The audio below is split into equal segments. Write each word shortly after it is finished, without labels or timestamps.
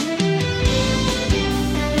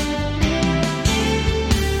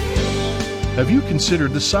Have you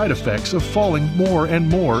considered the side effects of falling more and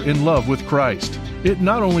more in love with Christ? It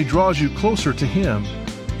not only draws you closer to Him,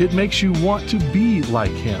 it makes you want to be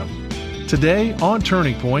like Him. Today, on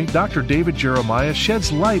Turning Point, Dr. David Jeremiah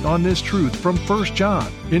sheds light on this truth from 1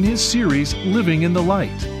 John in his series, Living in the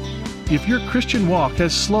Light. If your Christian walk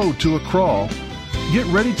has slowed to a crawl, get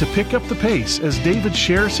ready to pick up the pace as David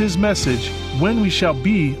shares his message, When We Shall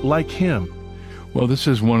Be Like Him. Well, this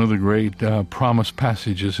is one of the great promise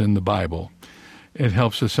passages in the Bible. It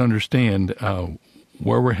helps us understand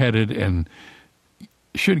where we're headed and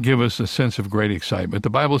should give us a sense of great excitement. The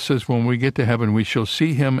Bible says when we get to heaven, we shall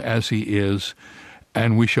see Him as He is,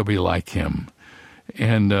 and we shall be like Him.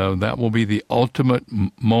 And that will be the ultimate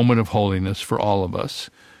moment of holiness for all of us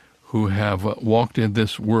who have walked in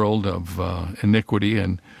this world of iniquity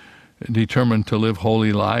and determined to live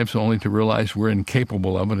holy lives, only to realize we're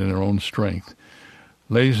incapable of it in our own strength.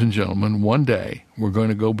 Ladies and gentlemen, one day we're going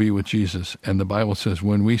to go be with Jesus, and the Bible says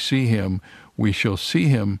when we see Him, we shall see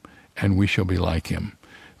Him, and we shall be like Him.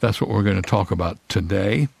 That's what we're going to talk about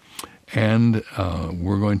today, and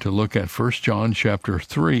we're going to look at 1 John chapter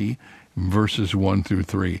 3, verses 1 through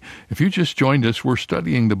 3. If you just joined us, we're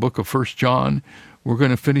studying the book of 1 John. We're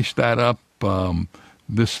going to finish that up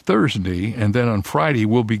this Thursday, and then on Friday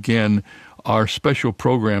we'll begin our special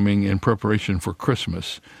programming in preparation for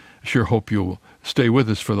Christmas. I sure hope you'll stay with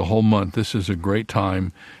us for the whole month. This is a great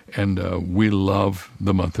time, and we love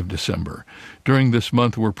the month of December. During this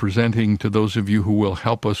month, we're presenting to those of you who will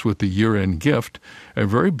help us with the year-end gift a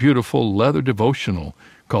very beautiful leather devotional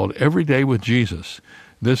called Every Day with Jesus.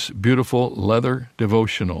 This beautiful leather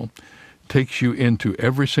devotional takes you into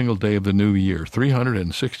every single day of the new year,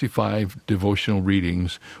 365 devotional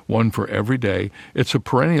readings, one for every day. It's a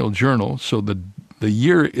perennial journal, so the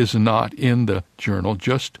year is not in the journal,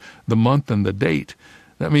 just the month and the date.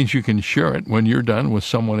 That means you can share it when you're done with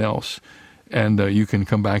someone else, and you can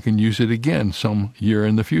come back and use it again some year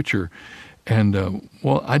in the future. And,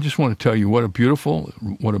 well, I just want to tell you what a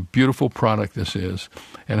beautiful product this is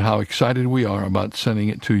and how excited we are about sending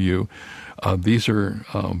it to you. These are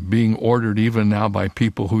being ordered even now by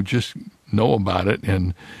people who just know about it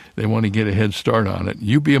and they want to get a head start on it.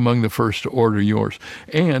 You be among the first to order yours.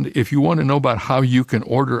 And if you want to know about how you can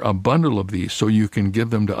order a bundle of these so you can give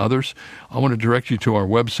them to others, I want to direct you to our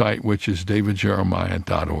website, which is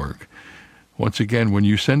davidjeremiah.org. Once again, when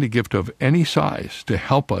you send a gift of any size to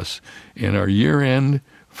help us in our year-end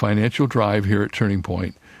financial drive here at Turning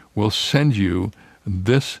Point, we'll send you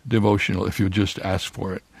this devotional if you just ask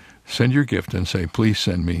for it. Send your gift and say, please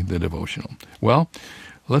send me the devotional. Well,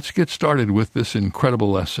 let's get started with this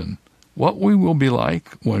incredible lesson. What we will be like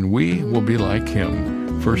when we will be like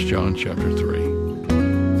Him. 1 John chapter 3.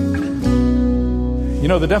 You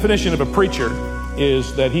know, the definition of a preacher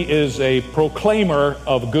is that he is a proclaimer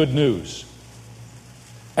of good news.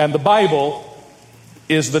 And the Bible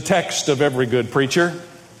is the text of every good preacher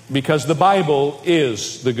because the Bible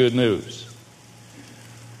is the good news.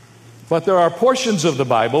 But there are portions of the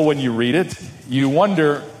Bible, when you read it, you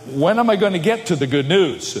wonder, when am I going to get to the good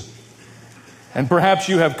news? And perhaps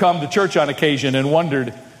you have come to church on occasion and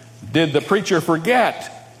wondered, did the preacher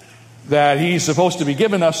forget that he's supposed to be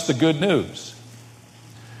giving us the good news?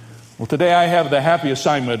 Well, today I have the happy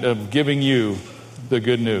assignment of giving you the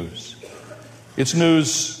good news. It's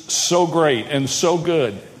news so great and so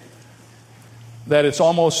good that it's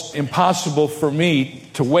almost impossible for me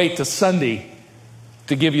to wait to Sunday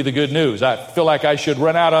to give you the good news. I feel like I should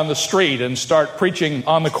run out on the street and start preaching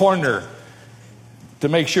on the corner to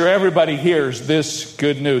make sure everybody hears this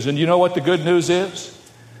good news. And you know what the good news is?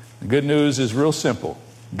 The good news is real simple.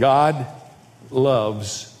 God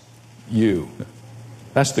loves you.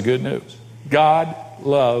 That's the good news. God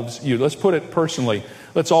loves you. Let's put it personally.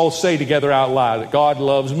 Let's all say together out loud that God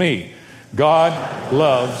loves me. God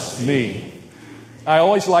loves me. I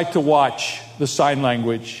always like to watch the sign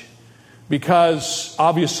language because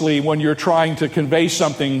obviously when you're trying to convey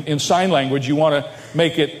something in sign language, you want to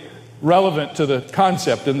make it relevant to the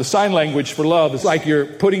concept. And the sign language for love is like you're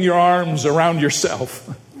putting your arms around yourself.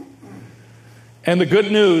 And the good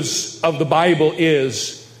news of the Bible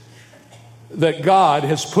is that God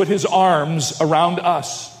has put His arms around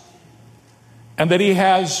us. And that He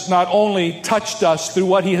has not only touched us through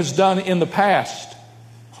what He has done in the past,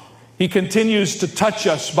 He continues to touch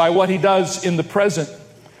us by what He does in the present.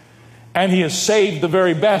 And He has saved the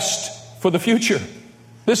very best for the future.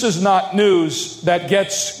 This is not news that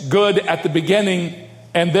gets good at the beginning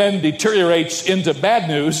and then deteriorates into bad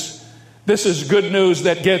news. This is good news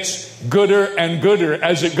that gets gooder and gooder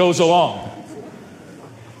as it goes along.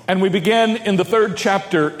 And we begin in the 3rd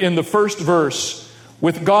chapter, in the 1st verse,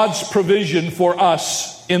 with God's provision for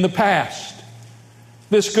us in the past.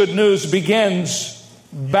 This good news begins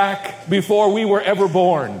back before we were ever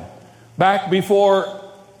born, back before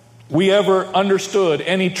we ever understood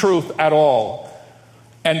any truth at all.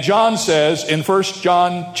 And John says in 1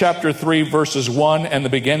 John chapter 3, verses 1 and the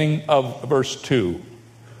beginning of verse 2,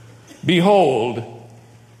 "Behold,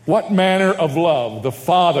 what manner of love the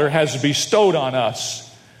Father has bestowed on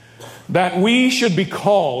us, that we should be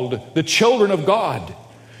called the children of God.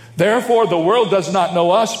 Therefore the world does not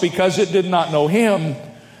know us, because it did not know him.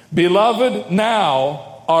 Beloved,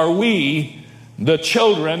 now are we the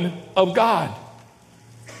children of God."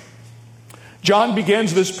 John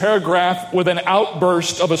begins this paragraph with an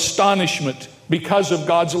outburst of astonishment because of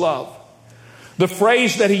God's love. The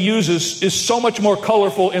phrase that he uses is so much more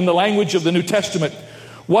colorful in the language of the New Testament.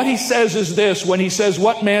 What he says is this: when he says,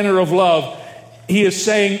 "What manner of love?" he is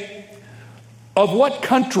saying, of what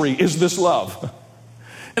country is this love?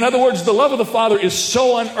 In other words, the love of the Father is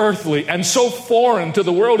so unearthly and so foreign to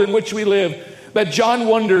the world in which we live that John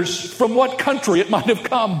wonders from what country it might have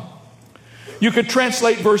come. You could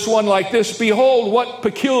translate verse 1 like this: "Behold, what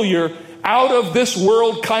peculiar, out of this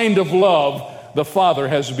world kind of love the Father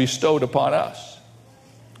has bestowed upon us."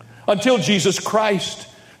 Until Jesus Christ,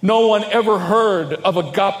 no one ever heard of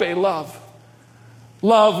agape love.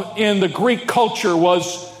 Love in the Greek culture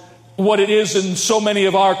was what it is in so many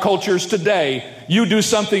of our cultures today. You do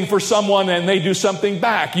something for someone and they do something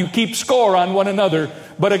back. You keep score on one another.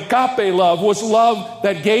 But agape love was love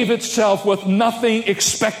that gave itself with nothing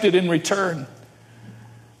expected in return.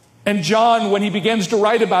 And John, when he begins to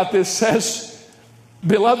write about this, says,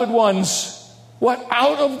 "Beloved ones, what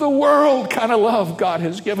out of the world kind of love God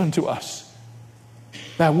has given to us,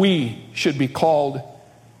 that we should be called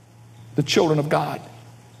the children of God."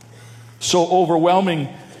 So overwhelming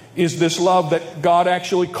is this love that God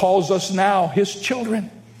actually calls us now his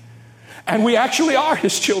children. And we actually are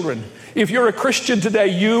his children. If you're a Christian today,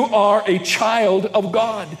 you are a child of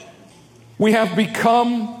God. We have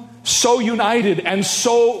become so united and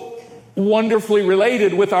so wonderfully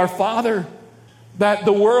related with our Father that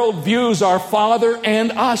the world views our Father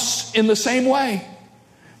and us in the same way.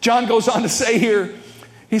 John goes on to say here,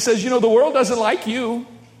 he says, the world doesn't like you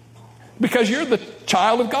because you're the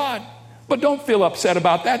child of God. But don't feel upset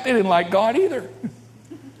about that. They didn't like God either.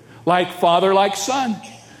 Like father, like son.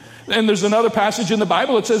 And there's another passage in the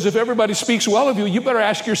Bible that says if everybody speaks well of you, you better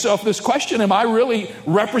ask yourself this question: am I really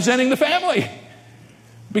representing the family?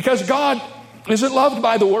 Because God isn't loved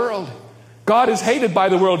by the world. God is hated by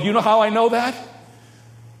the world. You know how I know that?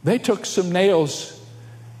 They took some nails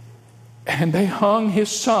and they hung his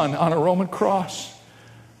son on a Roman cross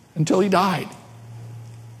until he died.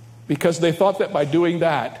 Because they thought that by doing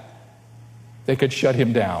that, they could shut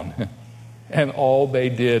him down. And all they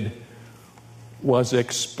did was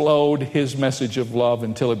explode his message of love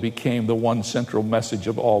until it became the one central message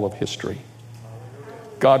of all of history.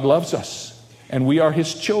 God loves us, and we are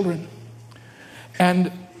his children.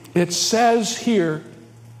 And it says here,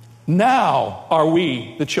 now are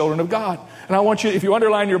we the children of God. And I want you, if you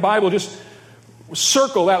underline your Bible, just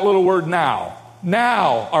circle that little word now.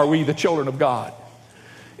 Now are we the children of God.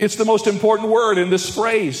 It's the most important word in this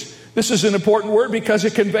phrase. This is an important word because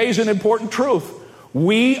it conveys an important truth.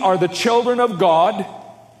 We are the children of God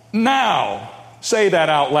now. Say that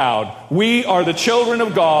out loud. We are the children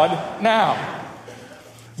of God now.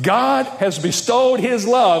 God has bestowed his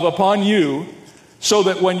love upon you so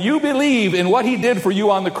that when you believe in what he did for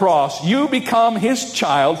you on the cross, you become his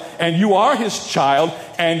child, and you are his child,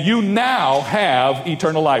 and you now have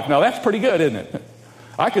eternal life. Now that's pretty good, isn't it?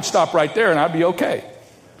 I could stop right there and I'd be okay.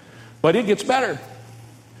 But it gets better.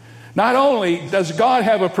 Not only does God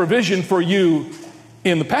have a provision for you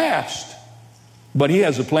in the past, but he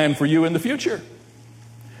has a plan for you in the future.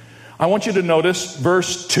 I want you to notice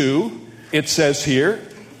verse 2. It says here,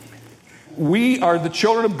 we are the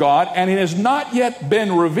children of God, and it has not yet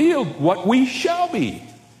been revealed what we shall be.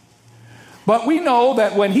 But we know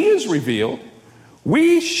that when he is revealed,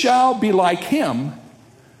 we shall be like him,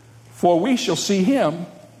 for we shall see him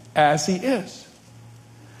as he is.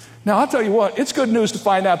 Now, I'll tell you what, it's good news to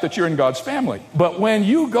find out that you're in God's family. But when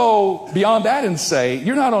you go beyond that and say,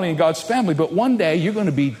 you're not only in God's family, but one day you're going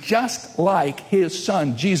to be just like his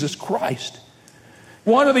son, Jesus Christ.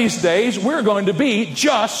 One of these days, we're going to be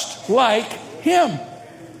just like him.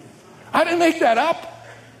 I didn't make that up.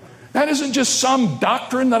 That isn't just some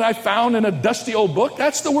doctrine that I found in a dusty old book.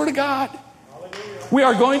 That's the Word of God. We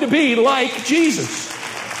are going to be like Jesus.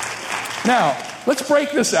 Now, let's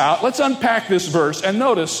break this out. Let's unpack this verse and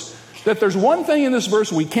notice that there's one thing in this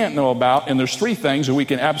verse we can't know about, and there's three things that we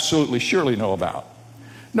can absolutely surely know about.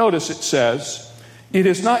 Notice it says, it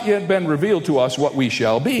has not yet been revealed to us what we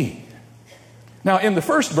shall be. Now, in the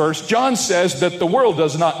first verse, John says that the world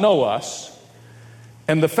does not know us.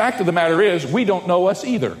 And the fact of the matter is, we don't know us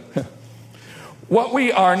either. What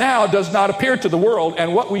we are now does not appear to the world,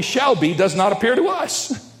 and what we shall be does not appear to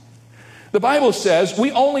us. The Bible says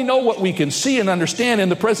we only know what we can see and understand in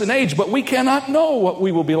the present age, but we cannot know what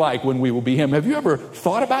we will be like when we will be Him. Have you ever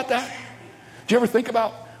thought about that? Did you ever think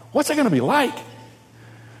about what's it going to be like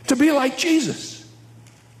to be like Jesus?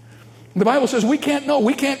 The Bible says we can't know,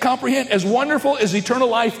 we can't comprehend. As wonderful as eternal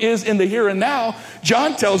life is in the here and now,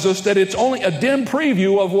 John tells us that it's only a dim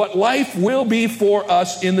preview of what life will be for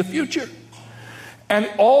us in the future. And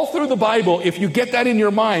all through the Bible, if you get that in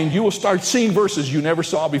your mind, you will start seeing verses you never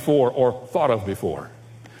saw before or thought of before.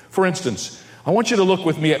 For instance, I want you to look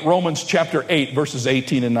with me at Romans chapter 8, verses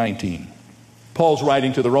 18 and 19. Paul's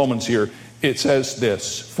writing to the Romans here. It says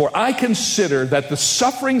this, "For I consider that the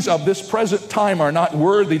sufferings of this present time are not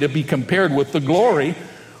worthy to be compared with the glory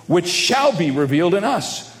which shall be revealed in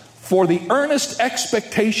us. For the earnest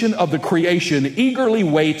expectation of the creation eagerly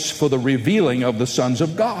waits for the revealing of the sons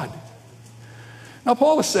of God." Now,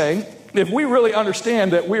 Paul is saying, if we really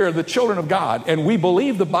understand that we are the children of God and we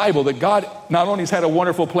believe the Bible, that God not only has had a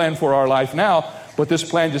wonderful plan for our life now, but this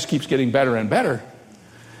plan just keeps getting better and better.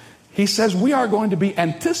 He says we are going to be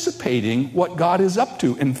anticipating what God is up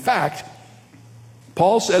to. In fact,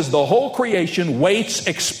 Paul says the whole creation waits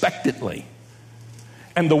expectantly.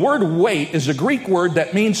 And the word wait is a Greek word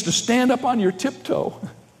that means to stand up on your tiptoe.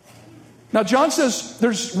 Now, John says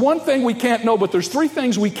there's one thing we can't know, but there's three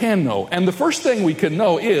things we can know. And the first thing we can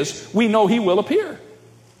know is we know He will appear.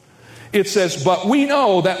 It says, but we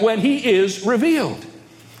know that when He is revealed.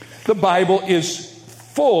 The Bible is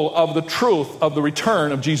full of the truth of the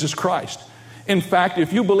return of Jesus Christ. In fact,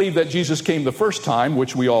 if you believe that Jesus came the first time,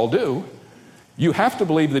 which we all do, you have to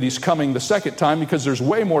believe that He's coming the second time, because there's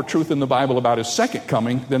way more truth in the Bible about His second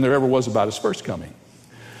coming than there ever was about His first coming.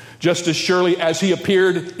 Just as surely as He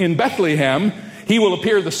appeared in Bethlehem, He will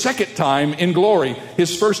appear the second time in glory.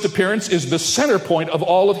 His first appearance is the center point of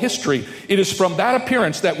all of history. It is from that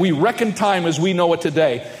appearance that we reckon time as we know it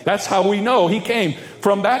today. That's how we know He came.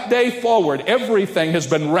 From that day forward, everything has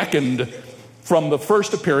been reckoned from the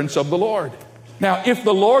first appearance of the Lord. Now, if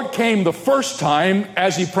the Lord came the first time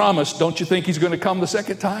as He promised, don't you think He's going to come the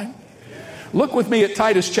second time? Look with me at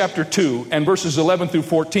Titus chapter 2 and verses 11 through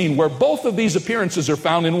 14, where both of these appearances are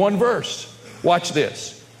found in one verse. Watch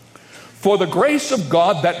this. "For the grace of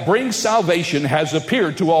God that brings salvation has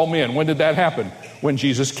appeared to all men." When did that happen? When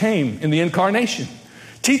Jesus came in the incarnation.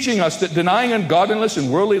 "Teaching us that denying ungodliness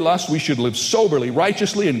and worldly lust, we should live soberly,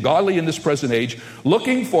 righteously, and godly in this present age,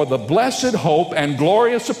 looking for the blessed hope and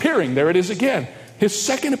glorious appearing." There it is again. His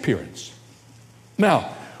second appearance. Now,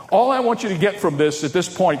 all I want you to get from this at this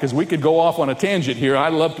point, because we could go off on a tangent here, I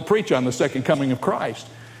love to preach on the second coming of Christ,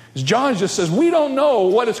 is John just says we don't know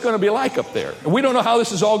what it's going to be like up there. We don't know how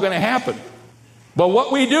this is all going to happen. But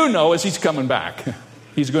what we do know is He's coming back.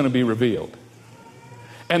 He's going to be revealed.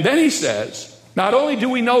 And then he says, not only do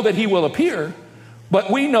we know that He will appear,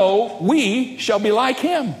 but we know we shall be like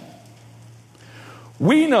Him.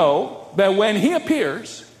 We know that when He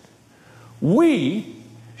appears, we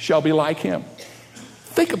shall be like Him.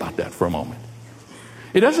 Think about that for a moment.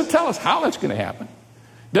 It doesn't tell us how that's going to happen.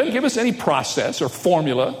 It doesn't give us any process or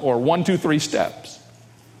formula or 1, 2, 3 steps.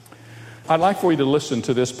 I'd like for you to listen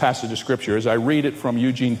to this passage of Scripture as I read it from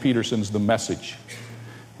Eugene Peterson's The Message,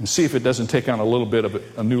 and see if it doesn't take on a little bit of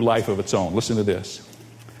a new life of its own. Listen to this.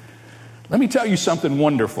 "Let me tell you something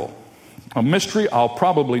wonderful, a mystery I'll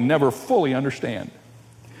probably never fully understand.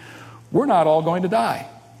 We're not all going to die,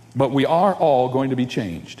 but we are all going to be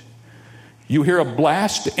changed. You hear a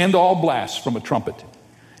blast to end all blasts from a trumpet.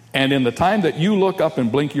 And in the time that you look up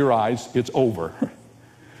and blink your eyes, it's over.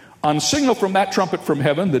 On signal from that trumpet from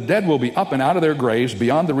heaven, the dead will be up and out of their graves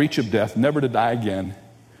beyond the reach of death, never to die again.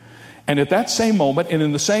 And at that same moment and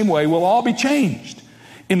in the same way, we'll all be changed.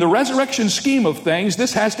 In the resurrection scheme of things,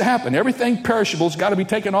 this has to happen. Everything perishable has got to be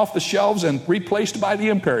taken off the shelves and replaced by the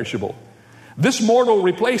imperishable. This mortal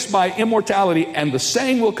replaced by immortality, and the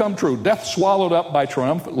saying will come true, death swallowed up by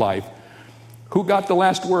triumphant life. Who got the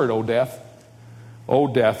last word, O death? O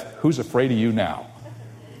death, who's afraid of you now?"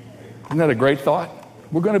 Isn't that a great thought?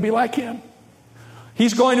 We're going to be like Him.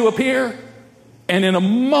 He's going to appear, and in a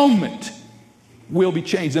moment, we'll be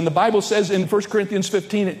changed. And the Bible says in 1 Corinthians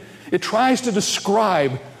 15, it tries to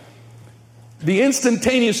describe the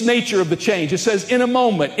instantaneous nature of the change. It says, in a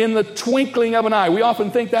moment, in the twinkling of an eye. We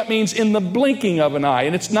often think that means in the blinking of an eye,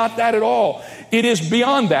 and it's not that at all. It is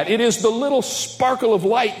beyond that. It is the little sparkle of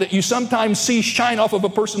light that you sometimes see shine off of a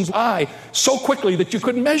person's eye so quickly that you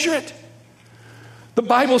couldn't measure it. The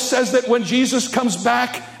Bible says that when Jesus comes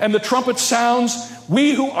back and the trumpet sounds,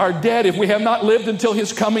 we who are dead, if we have not lived until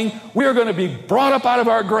his coming, we are going to be brought up out of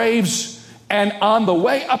our graves. And on the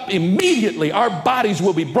way up immediately, our bodies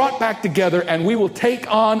will be brought back together and we will take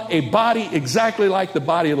on a body exactly like the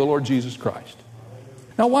body of the Lord Jesus Christ.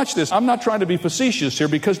 Now watch this. I'm not trying to be facetious here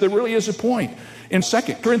because there really is a point. In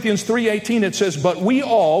 2 Corinthians 3:18 it says, "But we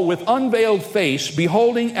all with unveiled face,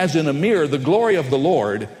 beholding as in a mirror the glory of the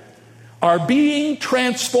Lord, are being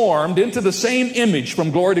transformed into the same image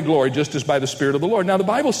from glory to glory, just as by the Spirit of the Lord." Now the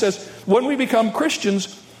Bible says when we become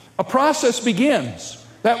Christians, a process begins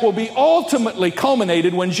that will be ultimately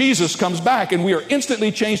culminated when Jesus comes back and we are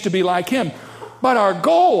instantly changed to be like him. But our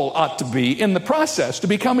goal ought to be in the process to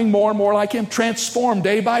becoming more and more like him, transformed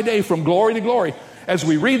day by day from glory to glory as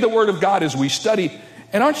we read the Word of God, as we study.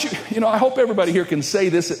 And aren't you, I hope everybody here can say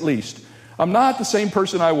this at least. I'm not the same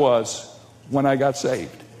person I was when I got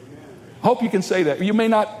saved. I hope you can say that. You may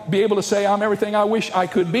not be able to say I'm everything I wish I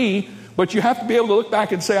could be, but you have to be able to look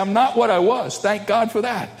back and say I'm not what I was. Thank God for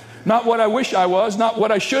that. Not what I wish I was, not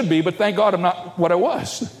what I should be, but thank God I'm not what I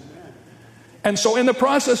was. And so in the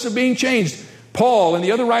process of being changed, Paul and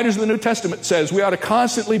the other writers of the New Testament says we ought to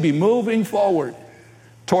constantly be moving forward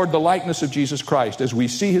toward the likeness of Jesus Christ as we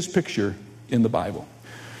see his picture in the Bible.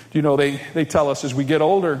 You know, they tell us as we get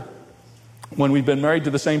older, when we've been married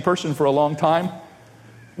to the same person for a long time,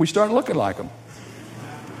 we start looking like them.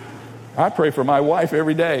 I pray for my wife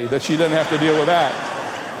every day that she doesn't have to deal with that.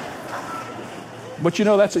 But you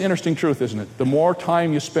know, that's an interesting truth, isn't it? The more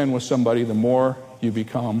time you spend with somebody, the more you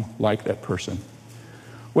become like that person.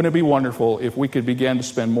 Wouldn't it be wonderful if we could begin to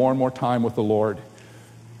spend more and more time with the Lord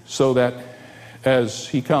so that as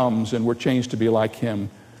he comes and we're changed to be like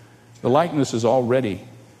him, the likeness is already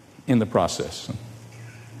in the process.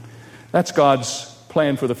 That's God's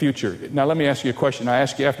plan for the future. Now let me ask you a question. I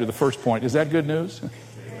asked you after the first point. Is that good news?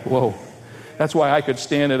 Whoa. That's why I could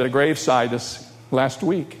stand at a graveside this last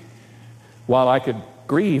week. While I could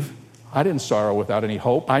grieve, I didn't sorrow without any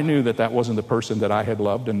hope. I knew that that wasn't the person that I had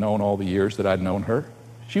loved and known all the years that I'd known her.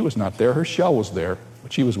 She was not there. Her shell was there,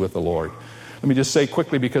 but she was with the Lord. Let me just say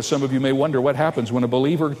quickly, because some of you may wonder what happens when a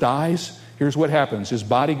believer dies. Here's what happens. His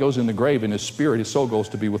body goes in the grave, and his spirit, his soul goes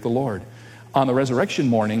to be with the Lord. On the resurrection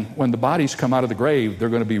morning, when the bodies come out of the grave, they're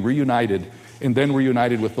going to be reunited and then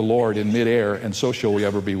reunited with the Lord in midair, and so shall we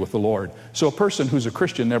ever be with the Lord. So a person who's a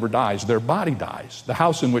Christian never dies. Their body dies, the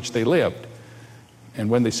house in which they lived. And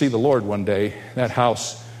when they see the Lord one day, that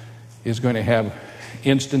house is going to have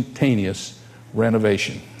instantaneous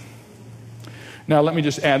renovation. Now, let me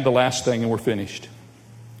just add the last thing and we're finished.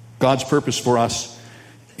 God's purpose for us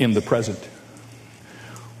in the present.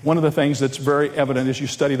 One of the things that's very evident as you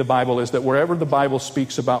study the Bible is that wherever the Bible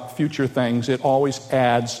speaks about future things, it always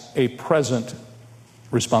adds a present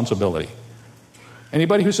responsibility.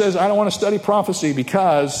 Anybody who says, I don't want to study prophecy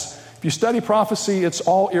because if you study prophecy, it's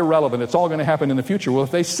all irrelevant. It's all going to happen in the future. Well, if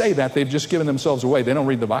they say that, they've just given themselves away. They don't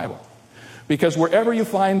read the Bible. Because wherever you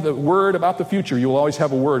find the word about the future, you will always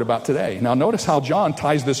have a word about today. Now, notice how John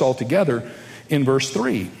ties this all together in verse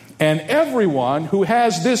 3. And everyone who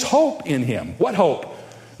has this hope in him. What hope?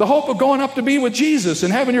 The hope of going up to be with Jesus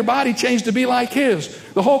and having your body changed to be like his.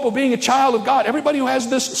 The hope of being a child of God. Everybody who has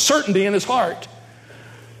this certainty in his heart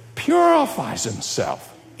purifies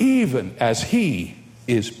himself, even as he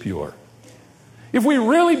is pure. If we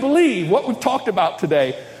really believe what we've talked about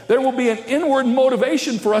today, there will be an inward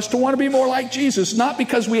motivation for us to want to be more like Jesus, not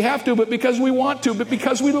because we have to, but because we want to, but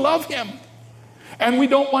because we love him. And we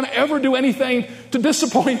don't want to ever do anything to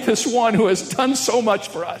disappoint this one who has done so much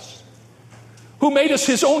for us, who made us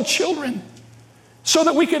his own children, so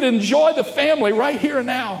that we can enjoy the family right here and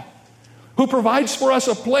now, who provides for us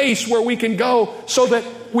a place where we can go so that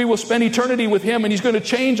we will spend eternity with him, and he's going to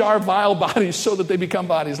change our vile bodies so that they become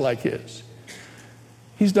bodies like his.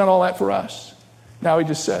 He's done all that for us. Now he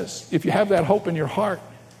just says, if you have that hope in your heart,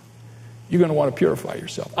 you're going to want to purify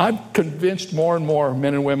yourself. I'm convinced more and more,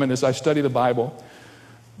 men and women, as I study the Bible,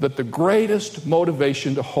 that the greatest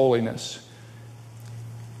motivation to holiness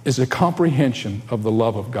is a comprehension of the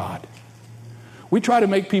love of God. We try to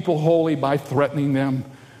make people holy by threatening them,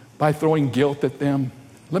 by throwing guilt at them.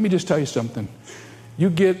 Let me just tell you something.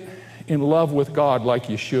 You get in love with God like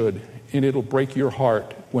you should, and it'll break your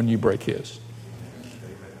heart when you break his.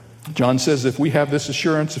 John says if we have this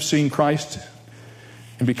assurance of seeing Christ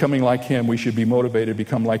and becoming like him, we should be motivated to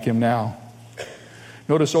become like him now.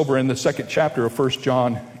 Notice over in the 2nd chapter of 1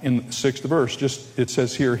 John in the 6th verse, it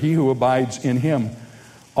says here, he who abides in him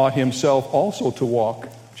ought himself also to walk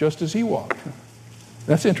just as he walked.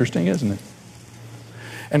 That's interesting, isn't it?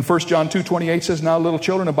 And 1 John 2:28 says, now little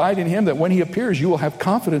children, abide in him, that when he appears, you will have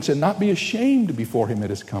confidence and not be ashamed before him at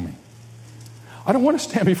his coming. I don't want to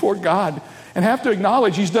stand before God and have to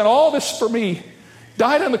acknowledge he's done all this for me,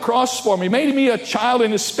 died on the cross for me, made me a child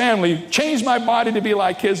in his family, changed my body to be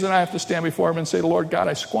like his, and I have to stand before him and say, Lord God,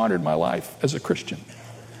 I squandered my life as a Christian,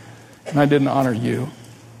 and I didn't honor you.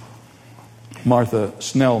 Martha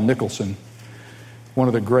Snell Nicholson, one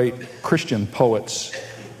of the great Christian poets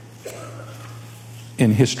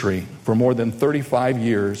in history, for more than 35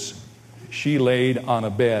 years, she laid on a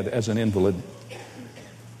bed as an invalid.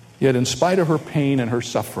 Yet in spite of her pain and her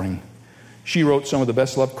suffering, she wrote some of the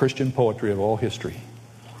best-loved Christian poetry of all history.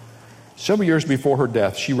 Several years before her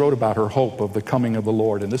death, she wrote about her hope of the coming of the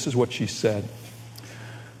Lord, and this is what she said.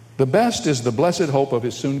 The best is the blessed hope of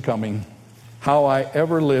his soon coming. How I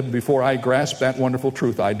ever lived before I grasped that wonderful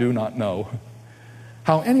truth, I do not know.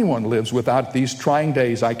 How anyone lives without these trying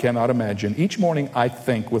days, I cannot imagine. Each morning I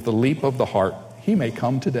think with a leap of the heart, he may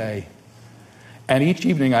come today. And each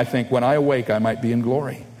evening I think, when I awake, I might be in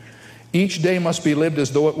glory. Each day must be lived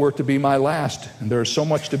as though it were to be my last, and there is so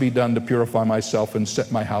much to be done to purify myself and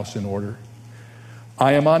set my house in order.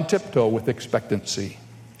 I am on tiptoe with expectancy.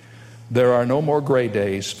 There are no more gray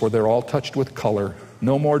days, for they're all touched with color.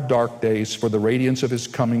 No more dark days, for the radiance of his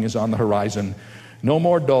coming is on the horizon. No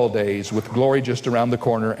more dull days, with glory just around the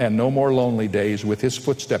corner, and no more lonely days, with his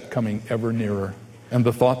footstep coming ever nearer. And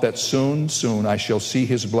the thought that soon, soon I shall see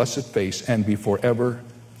his blessed face and be forever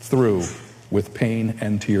through with pain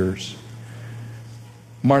and tears.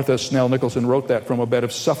 Martha Snell Nicholson wrote that from a bed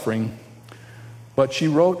of suffering, but she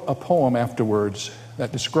wrote a poem afterwards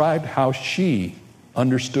that described how she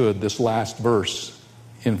understood this last verse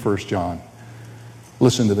in 1 John.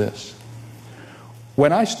 Listen to this.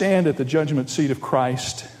 When I stand at the judgment seat of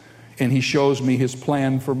Christ and he shows me his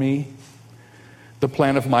plan for me, the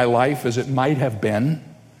plan of my life as it might have been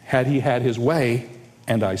had he had his way,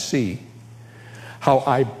 and I see how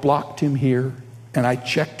I blocked him here and I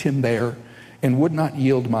checked him there and would not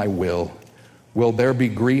yield my will. Will there be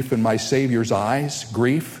grief in my Savior's eyes?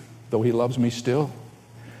 Grief, though he loves me still?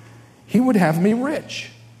 He would have me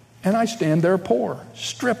rich, and I stand there poor,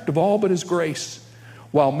 stripped of all but his grace,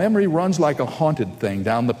 while memory runs like a haunted thing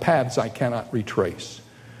down the paths I cannot retrace.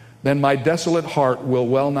 Then my desolate heart will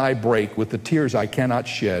well nigh break with the tears I cannot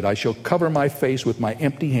shed. I shall cover my face with my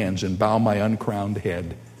empty hands and bow my uncrowned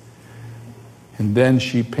head. And then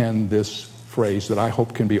she penned this phrase that I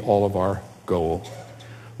hope can be all of our goal.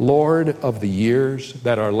 Lord, of the years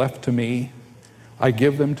that are left to me, I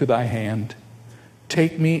give them to thy hand.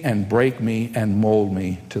 Take me and break me and mold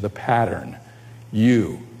me to the pattern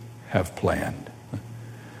you have planned.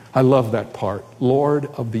 I love that part. Lord,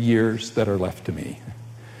 of the years that are left to me.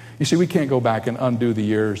 You see, we can't go back and undo the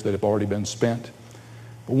years that have already been spent.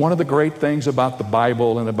 But one of the great things about the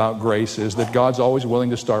Bible and about grace is that God's always willing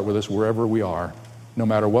to start with us wherever we are, no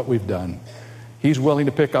matter what we've done. He's willing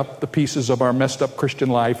to pick up the pieces of our messed up Christian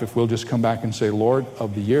life if we'll just come back and say, Lord,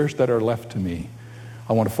 of the years that are left to me,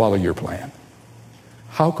 I want to follow your plan.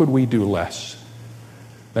 How could we do less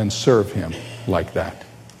than serve him like that?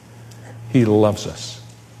 He loves us.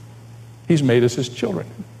 He's made us his children.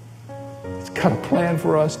 He's got a plan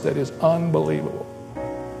for us that is unbelievable.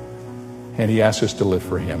 And he asks us to live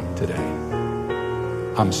for him today.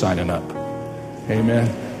 I'm signing up. Amen.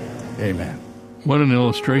 Amen. What an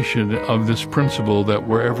illustration of this principle that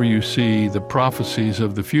wherever you see the prophecies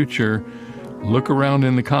of the future, look around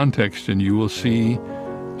in the context and you will see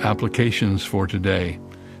applications for today.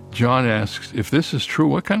 John asks, if this is true,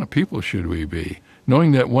 what kind of people should we be?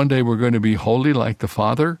 Knowing that one day we're going to be holy like the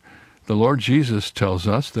Father, the Lord Jesus tells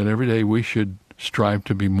us that every day we should strive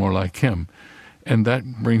to be more like him. And that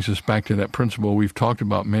brings us back to that principle we've talked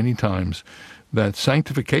about many times, that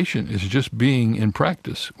sanctification is just being in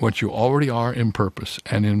practice what you already are in purpose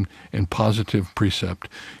and in positive precept.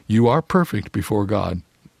 You are perfect before God.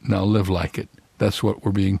 Now live like it. That's what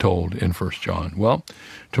we're being told in 1 John. Well,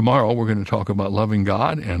 tomorrow we're going to talk about loving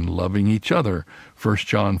God and loving each other. 1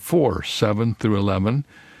 John 4, 7 through 11.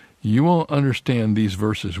 You will understand these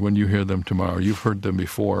verses when you hear them tomorrow. You've heard them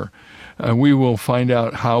before. We will find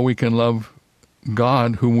out how we can love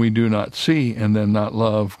God whom we do not see and then not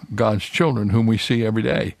love God's children whom we see every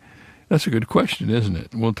day. That's a good question, isn't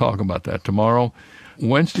it? We'll talk about that tomorrow.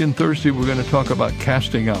 Wednesday and Thursday we're going to talk about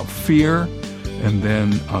casting out fear. And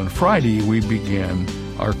then on Friday we begin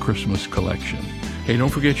our Christmas collection. Hey, don't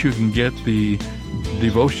forget you can get the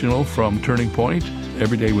devotional from Turning Point.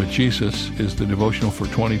 Every Day with Jesus is the devotional for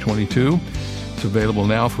 2022. It's available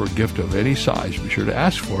now for a gift of any size. Be sure to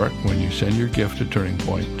ask for it when you send your gift to Turning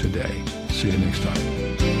Point today. See you next time.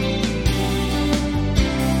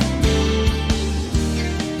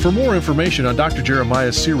 For more information on Dr.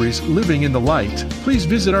 Jeremiah's series, Living in the Light, please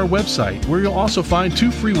visit our website, where you'll also find 2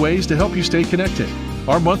 free ways to help you stay connected: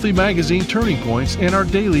 our monthly magazine, Turning Points, and our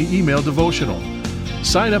daily email devotional.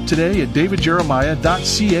 Sign up today at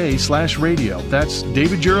davidjeremiah.ca/radio. That's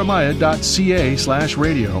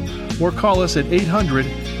davidjeremiah.ca/radio. Or call us at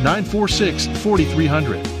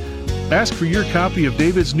 800-946-4300. Ask for your copy of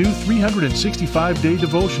David's new 365-day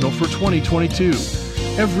devotional for 2022,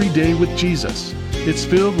 Every Day with Jesus. It's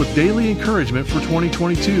filled with daily encouragement for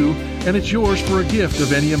 2022, and it's yours for a gift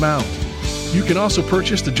of any amount. You can also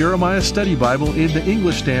purchase the Jeremiah Study Bible in the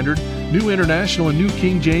English Standard, New International, and New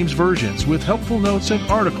King James versions with helpful notes and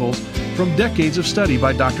articles from decades of study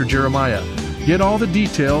by Dr. Jeremiah. Get all the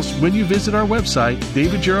details when you visit our website,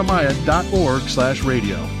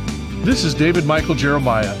 davidjeremiah.org/radio. This is David Michael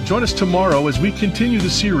Jeremiah. Join us tomorrow as we continue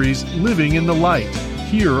the series Living in the Light,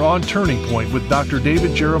 here on Turning Point with Dr.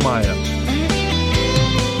 David Jeremiah.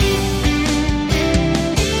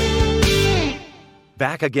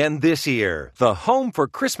 Back again this year, the Home for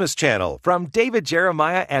Christmas channel from David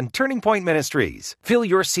Jeremiah and Turning Point Ministries. Fill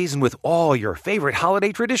your season with all your favorite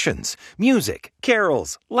holiday traditions, music,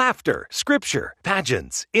 carols, laughter, scripture,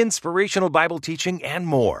 pageants, inspirational Bible teaching, and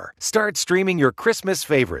more. Start streaming your Christmas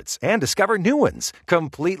favorites and discover new ones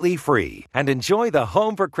completely free. And enjoy the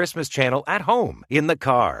Home for Christmas channel at home, in the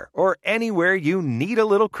car, or anywhere you need a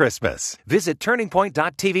little Christmas. Visit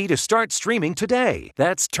turningpoint.tv to start streaming today.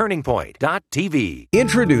 That's turningpoint.tv.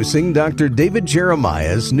 Introducing Dr. David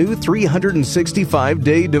Jeremiah's new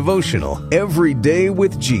 365-day devotional, Every Day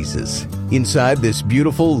with Jesus. Inside this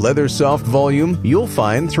beautiful leather-soft volume, you'll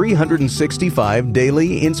find 365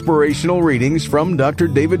 daily inspirational readings from Dr.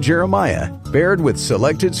 David Jeremiah, paired with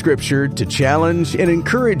selected scripture to challenge and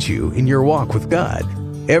encourage you in your walk with God.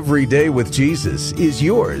 Every Day with Jesus is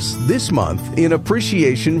yours this month in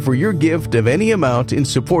appreciation for your gift of any amount in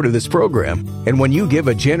support of this program. And when you give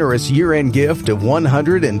a generous year-end gift of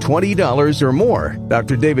 $120 or more,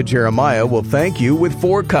 Dr. David Jeremiah will thank you with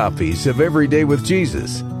 4 copies of Every Day with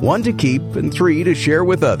Jesus, 1 to keep and 3 to share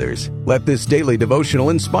with others. Let this daily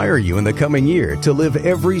devotional inspire you in the coming year to live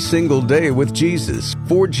every single day with Jesus,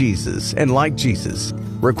 for Jesus, and like Jesus.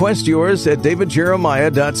 Request yours at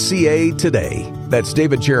davidjeremiah.ca today. That's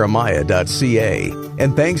davidjeremiah.ca.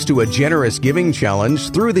 And thanks to a generous giving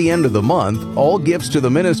challenge through the end of the month, all gifts to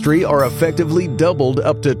the ministry are effectively doubled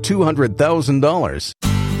up to $200,000.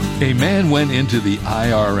 A man went into the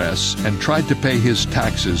IRS and tried to pay his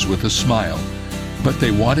taxes with a smile, but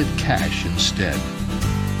they wanted cash instead.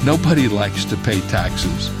 Nobody likes to pay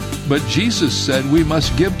taxes, but Jesus said we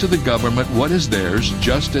must give to the government what is theirs,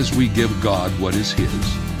 just as we give God what is His.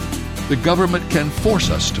 The government can force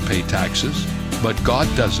us to pay taxes, but God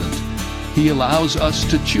doesn't. He allows us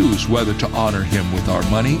to choose whether to honor Him with our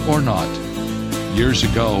money or not. Years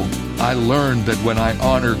ago, I learned that when I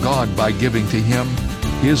honor God by giving to Him,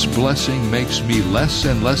 His blessing makes me less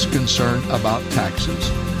and less concerned about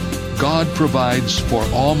taxes. God provides for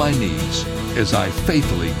all my needs as I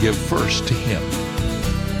faithfully give first to Him.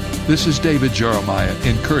 This is David Jeremiah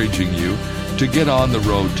encouraging you to get on the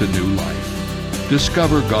road to new life.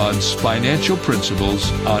 Discover God's financial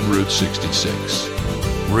principles on Route 66.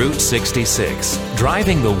 Route 66,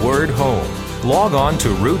 driving the word home. Log on to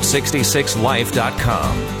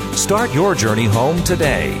Route66Life.com. Start your journey home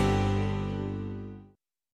today.